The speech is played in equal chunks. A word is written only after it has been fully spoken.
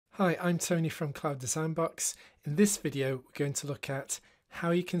Hi, I'm Tony from Cloud Design Box. In this video, we're going to look at how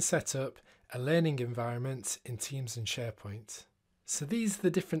you can set up a learning environment in Teams and SharePoint. So these are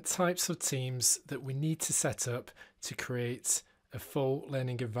the different types of teams that we need to set up to create a full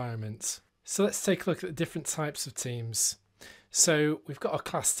learning environment. So let's take a look at the different types of teams. So we've got our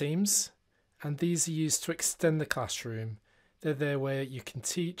class teams, and these are used to extend the classroom. They're there where you can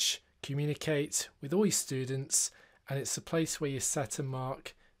teach, communicate with all your students, and it's a place where you set and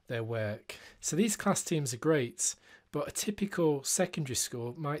mark their work. So these class teams are great, but a typical secondary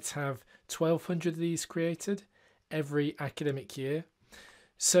school might have 1,200 of these created every academic year.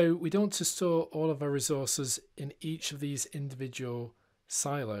 So we don't want to store all of our resources in each of these individual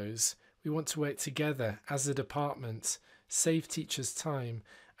silos. We want to work together as a department, save teachers time,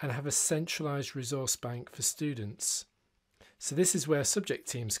 and have a centralized resource bank for students. So this is where subject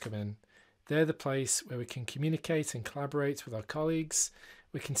teams come in. They're the place where we can communicate and collaborate with our colleagues.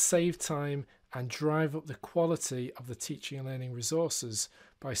 We can save time and drive up the quality of the teaching and learning resources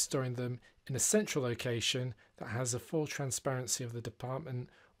by storing them in a central location that has a full transparency of the department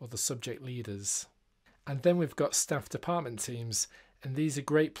or the subject leaders. And then we've got staff department teams, and these are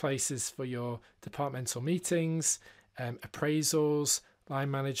great places for your departmental meetings, appraisals,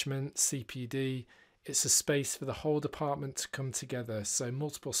 line management, CPD. It's a space for the whole department to come together, so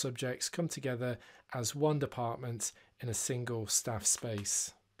multiple subjects come together as one department in a single staff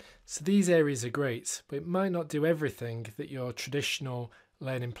space. So these areas are great, but it might not do everything that your traditional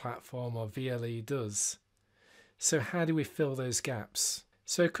learning platform or VLE does. So how do we fill those gaps?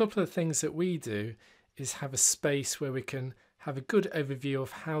 So a couple of things that we do is have a space where we can have a good overview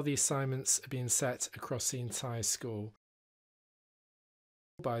of how the assignments are being set across the entire school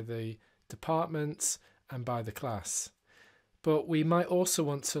by the department and by the class. But we might also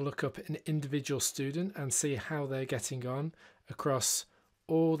want to look up an individual student and see how they're getting on across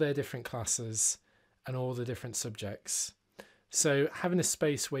all their different classes and all the different subjects. So having a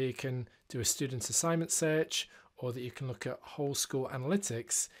space where you can do a student assignment search or that you can look at whole school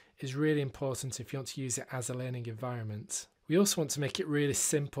analytics is really important if you want to use it as a learning environment. We also want to make it really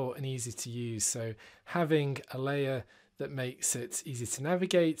simple and easy to use. So having a layer that makes it easy to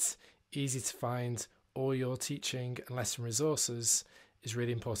navigate, easy to find all your teaching and lesson resources is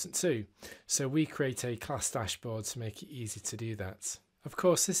really important too. So we create a class dashboard to make it easy to do that. Of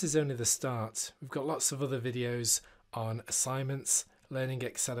course, this is only the start. We've got lots of other videos on assignments, learning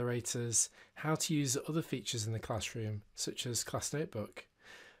accelerators, how to use other features in the classroom, such as Class Notebook.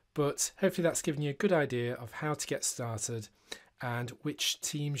 But hopefully that's given you a good idea of how to get started and which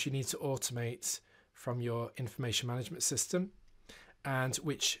teams you need to automate from your information management system, and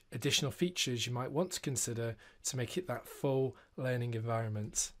which additional features you might want to consider to make it that full learning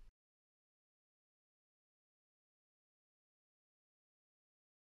environment.